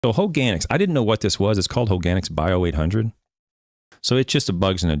So Holganix, I didn't know what this was. It's called Holganix Bio-800. So it's just a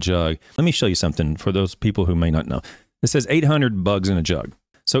bugs in a jug. Let me show you something for those people who may not know. It says 800 bugs in a jug.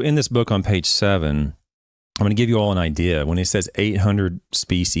 So in this book on page 7, I'm going to give you all an idea. When it says 800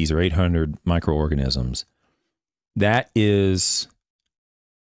 species or 800 microorganisms, that is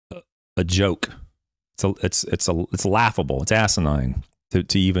a joke. It's laughable. It's asinine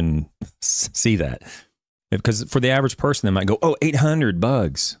to even see that. Because for the average person, they might go, oh, 800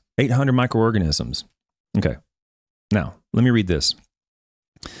 bugs, 800 microorganisms. Okay. Now, let me read this.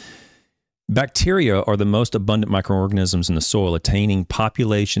 Bacteria are the most abundant microorganisms in the soil, attaining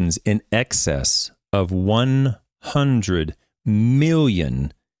populations in excess of 100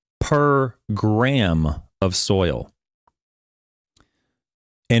 million per gram of soil,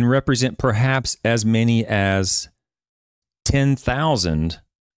 and represent perhaps as many as 10,000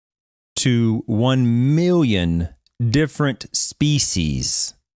 to 1 million different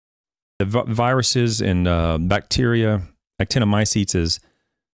species. The viruses and bacteria, actinomycetes,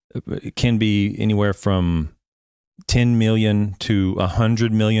 can be anywhere from 10 million to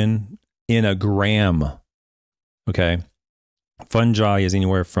 100 million in a gram. Okay. Fungi is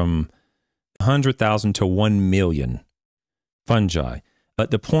anywhere from 100,000 to 1 million fungi.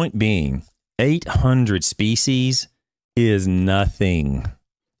 But the point being, 800 species is nothing.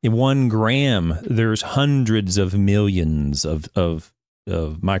 In 1 gram, there's hundreds of millions of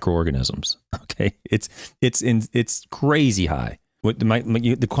microorganisms. Okay, it's crazy high. What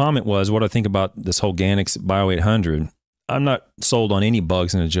the comment was, what I think about this Holganix Bio-800. I'm not sold on any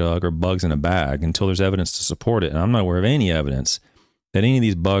bugs in a jug or bugs in a bag until there's evidence to support it, and I'm not aware of any evidence that any of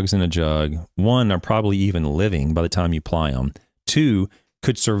these bugs in a jug, 1, are probably even living by the time you apply them. 2,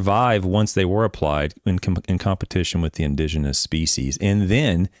 could survive once they were applied in competition with the indigenous species. And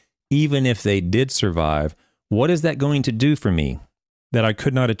then, even if they did survive, what is that going to do for me that I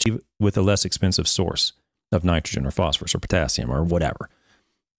could not achieve with a less expensive source of nitrogen or phosphorus or potassium or whatever?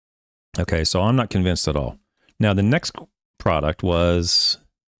 Okay, so I'm not convinced at all. Now, the next product was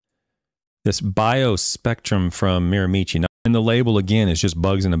this Bio-Spectrum from Miramichi. And the label, again, is just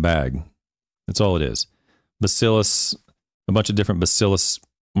bugs in a bag. That's all it is. Bacillus, a bunch of different bacillus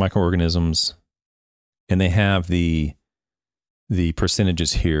microorganisms, and they have the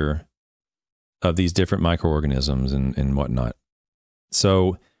percentages here of these different microorganisms and whatnot.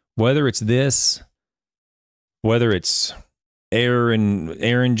 So whether it's this, whether it's air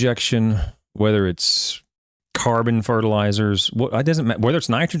injection, whether it's carbon fertilizers, it doesn't matter. Whether it's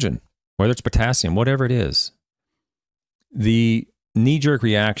nitrogen, whether it's potassium, whatever it is, the knee-jerk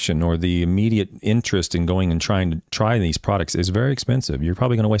reaction or the immediate interest in going and trying to try these products is very expensive. You're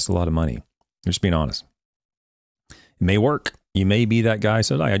probably going to waste a lot of money. Just being honest. It may work. You may be that guy who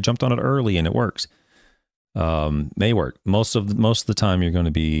said, I jumped on it early and it works. May work. Most of the time you're going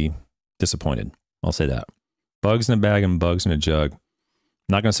to be disappointed. I'll say that. Bugs in a bag and bugs in a jug. I'm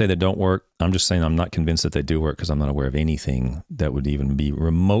not going to say they don't work. I'm just saying I'm not convinced that they do work because I'm not aware of anything that would even be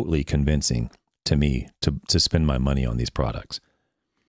remotely convincing to me to spend my money on these products.